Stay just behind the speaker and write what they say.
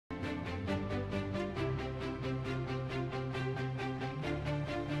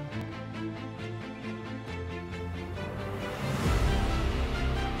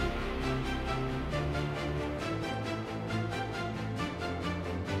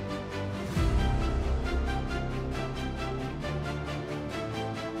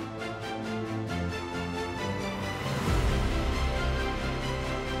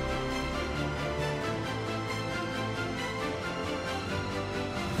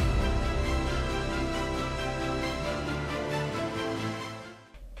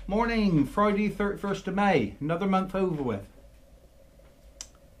Morning, Friday 31st of May, another month over with.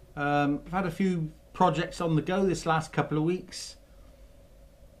 I've had a few projects on the go this last couple of weeks.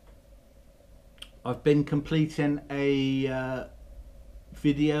 I've been completing a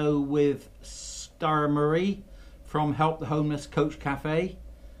video with Star Marie from Help the Homeless Coach Cafe,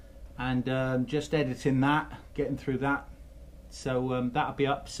 and just editing that, getting through that. So that'll be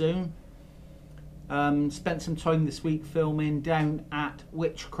up soon. Spent some time this week filming down at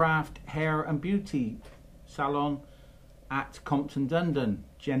Witchcraft Hair and Beauty Salon at Compton Dundon,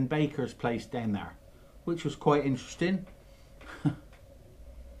 Jen Baker's place down there, which was quite interesting.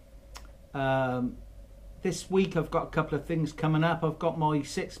 This week I've got a couple of things coming up. I've got my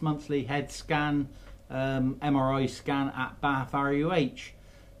 6 monthly head scan, MRI scan at Bath RUH,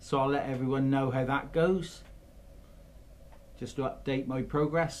 so I'll let everyone know how that goes, just to update my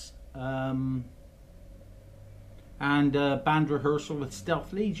progress. And band rehearsal with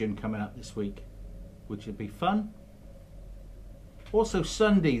Stealth Legion coming up this week, which would be fun. Also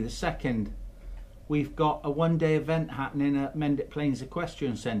Sunday the 2nd, we've got a one-day event happening at Mendip Plains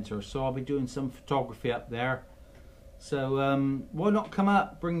Equestrian Centre, so I'll be doing some photography up there. So why not come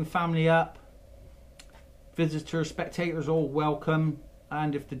up, bring the family up, visitors, spectators all welcome,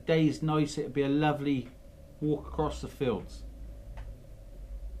 and if the day's nice it'll be a lovely walk across the fields.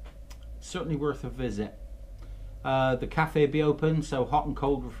 Certainly worth a visit. The cafe will be open, so hot and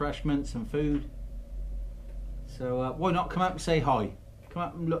cold refreshments and food. So why not come up and say hi? Come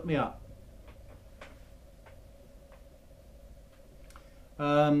up and look me up.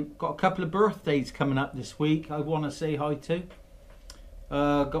 Got a couple of birthdays coming up this week I want to say hi to.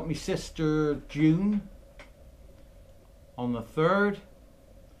 Got my sister June on the 3rd.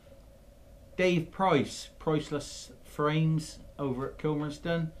 Dave Price, Priceless Frames over at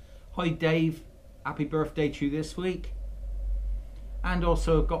Kilmersdon. Hi Dave. Happy birthday to you this week. And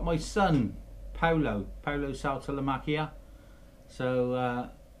also I've got my son Paolo Saltalamacchia,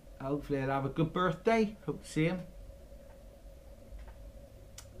 so hopefully I'll have a good birthday. Hope to see him.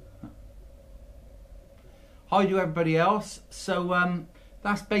 Hi to everybody else. So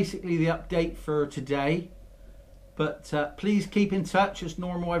that's basically the update for today, but please keep in touch as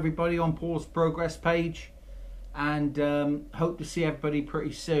normal, everybody, on Paul's progress page, and hope to see everybody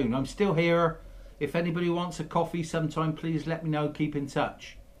pretty soon. I'm still here. If anybody wants a coffee sometime, please let me know. Keep in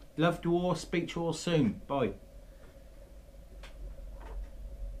touch. Love to all. Speak to you all soon. Bye.